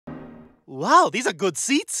Wow, these are good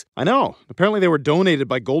seats. I know. Apparently they were donated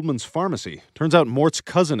by Goldman's Pharmacy. Turns out Mort's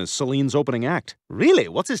cousin is Celine's opening act. Really?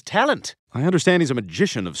 What's his talent? I understand he's a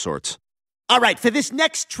magician of sorts. All right, for this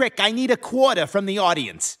next trick, I need a quarter from the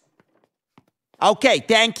audience. Okay,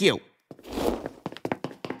 thank you.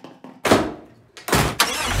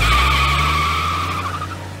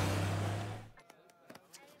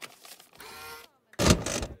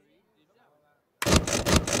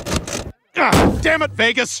 Ah, damn it,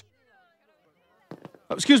 Vegas!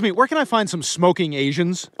 Excuse me, where can I find some smoking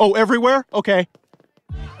Asians? Oh, everywhere? Okay.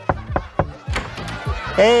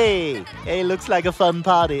 Hey, looks like a fun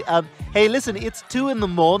party. Hey, listen, it's 2 in the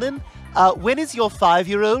morning. When is your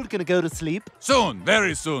 5-year-old gonna go to sleep? Soon,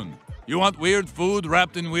 very soon. You want weird food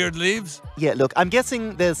wrapped in weird leaves? Yeah, look, I'm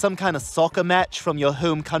guessing there's some kind of soccer match from your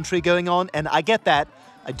home country going on, and I get that.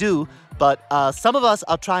 I do, but some of us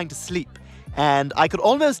are trying to sleep. And I could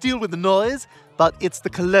almost deal with the noise, but it's the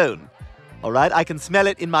cologne. All right, I can smell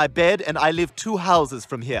it in my bed, and I live 2 houses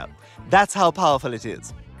from here. That's how powerful it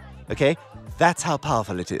is. Okay? That's how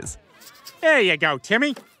powerful it is. There you go,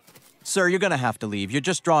 Timmy. Sir, you're gonna have to leave. You're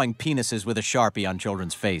just drawing penises with a Sharpie on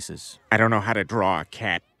children's faces. I don't know how to draw a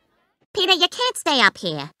cat. Peter, you can't stay up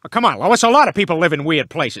here. Oh, come on, Lois. A lot of people live in weird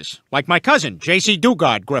places. Like my cousin, J.C.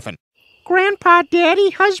 Dugard Griffin. Grandpa, Daddy,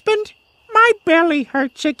 husband, my belly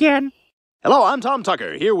hurts again. Hello, I'm Tom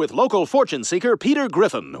Tucker, here with local fortune seeker Peter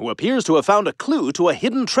Griffin, who appears to have found a clue to a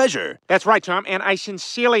hidden treasure. That's right, Tom, and I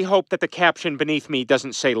sincerely hope that the caption beneath me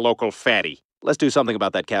doesn't say local fatty. Let's do something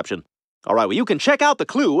about that caption. All right, well, you can check out the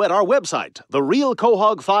clue at our website,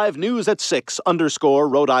 therealquahog5news at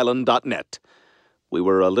 6_Rhode-Island.net. We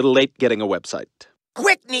were a little late getting a website.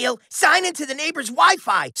 Quick, Neil, sign into the neighbor's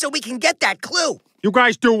Wi-Fi so we can get that clue. You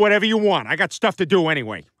guys do whatever you want. I got stuff to do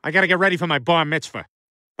anyway. I gotta get ready for my bar mitzvah.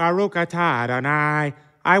 Baruch atah Adonai.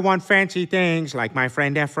 I want fancy things like my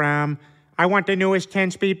friend Ephraim. I want the newest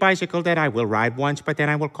 10-speed bicycle that I will ride once, but then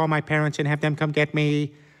I will call my parents and have them come get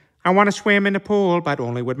me. I want to swim in the pool, but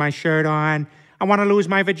only with my shirt on. I want to lose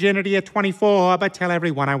my virginity at 24, but tell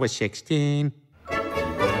everyone I was 16.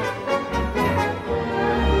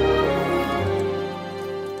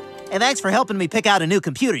 And thanks for helping me pick out a new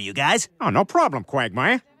computer, you guys. Oh, no problem,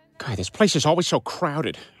 Quagmire. God, this place is always so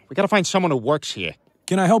crowded. We gotta find someone who works here.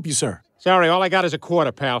 Can I help you, sir? Sorry, all I got is a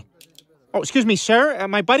quarter, pal. Oh, excuse me, sir.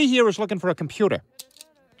 My buddy here is looking for a computer.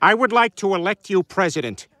 I would like to elect you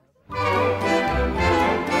president.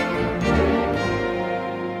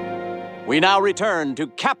 We now return to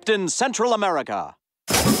Captain Central America.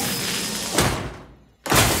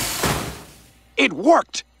 It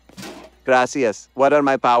worked! Gracias. What are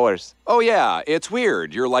my powers? Oh yeah, it's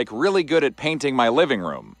weird. You're like really good at painting my living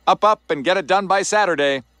room. Up, and get it done by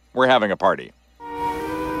Saturday. We're having a party.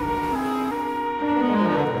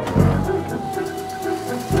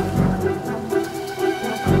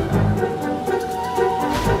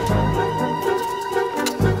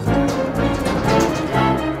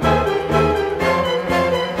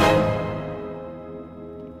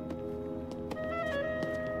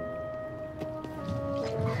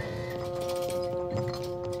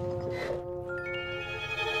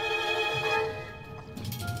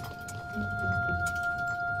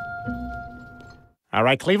 All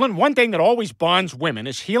right, Cleveland, one thing that always bonds women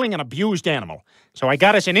is healing an abused animal. So I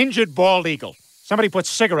got us an injured bald eagle. Somebody put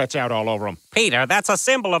cigarettes out all over him. Peter, that's a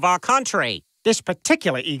symbol of our country. This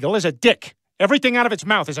particular eagle is a dick. Everything out of its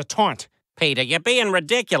mouth is a taunt. Peter, you're being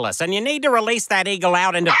ridiculous, and you need to release that eagle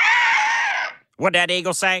out into... What'd that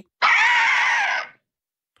eagle say?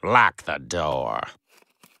 Lock the door.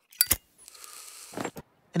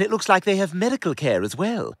 And it looks like they have medical care as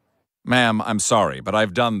well. Ma'am, I'm sorry, but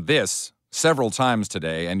I've done this several times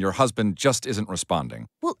today, and your husband just isn't responding.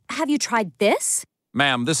 Well, have you tried this?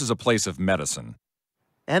 Ma'am, this is a place of medicine.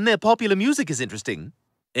 And their popular music is interesting.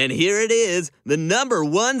 And here it is, the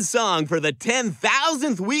 #1 song for the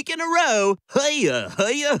 10,000th week in a row. Hiya,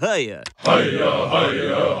 hiya, hiya. Hiya,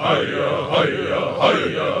 hiya, hiya, hiya,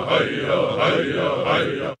 hiya, hiya, hiya,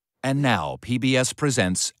 hiya. And now, PBS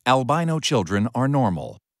presents Albino Children Are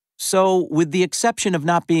Normal. So, with the exception of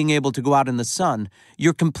not being able to go out in the sun,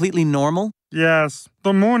 you're completely normal? Yes,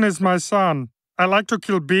 the moon is my sun. I like to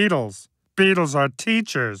kill beetles. Beetles are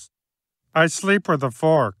teachers. I sleep with a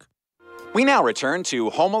fork. We now return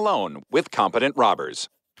to Home Alone with competent robbers.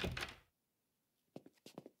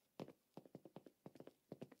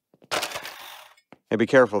 Hey, be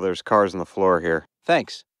careful, there's cars on the floor here.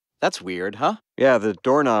 Thanks. That's weird, huh? Yeah, the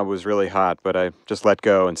doorknob was really hot, but I just let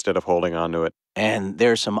go instead of holding onto it. And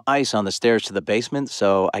there's some ice on the stairs to the basement,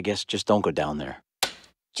 so I guess just don't go down there.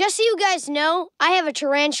 Just so you guys know, I have a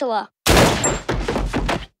tarantula.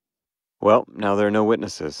 Well, now there are no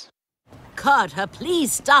witnesses. Carter,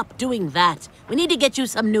 please stop doing that. We need to get you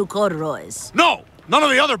some new corduroys. No! None of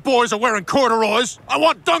the other boys are wearing corduroys. I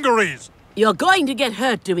want dungarees. You're going to get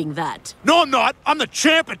hurt doing that. No, I'm not. I'm the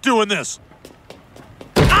champ at doing this.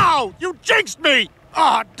 Ow! You jinxed me!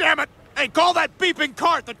 Ah, damn it! Hey, call that beeping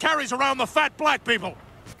cart that carries around the fat black people.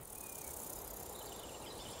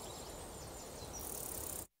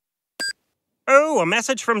 Oh, a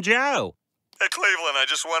message from Joe. Hey, Cleveland, I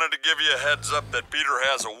just wanted to give you a heads up that Peter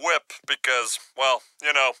has a whip because, well,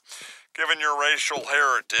 you know, given your racial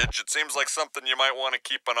heritage, it seems like something you might want to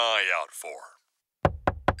keep an eye out for.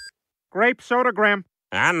 Grape sodagram.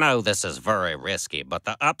 I know this is very risky, but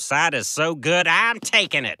the upside is so good, I'm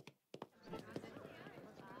taking it.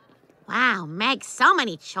 Wow, Meg, so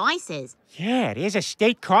many choices. Yeah, it is a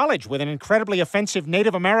state college with an incredibly offensive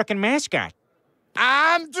Native American mascot.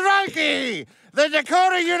 I'm Drunky, the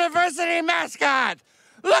Dakota University mascot.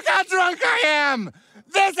 Look how drunk I am.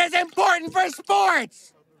 This is important for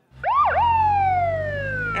sports.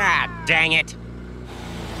 Ah, dang it.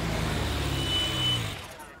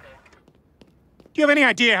 Do you have any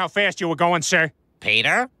idea how fast you were going, sir?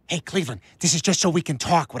 Peter? Hey, Cleveland, this is just so we can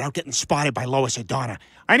talk without getting spotted by Lois or Donna.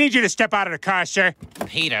 I need you to step out of the car, sir.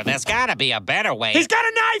 Peter, there's gotta be a better way. He's got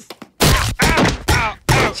a knife!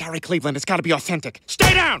 Sorry, Cleveland, it's gotta be authentic.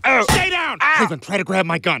 Stay down! Stay down! Cleveland, try to grab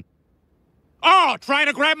my gun. Oh, trying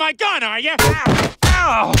to grab my gun, are you?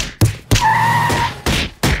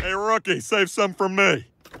 Hey, rookie, save some for me.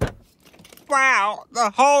 Wow,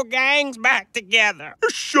 the whole gang's back together.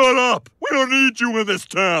 Shut up! We don't need you in this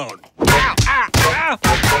town.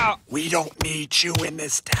 We don't need you in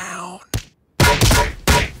this town.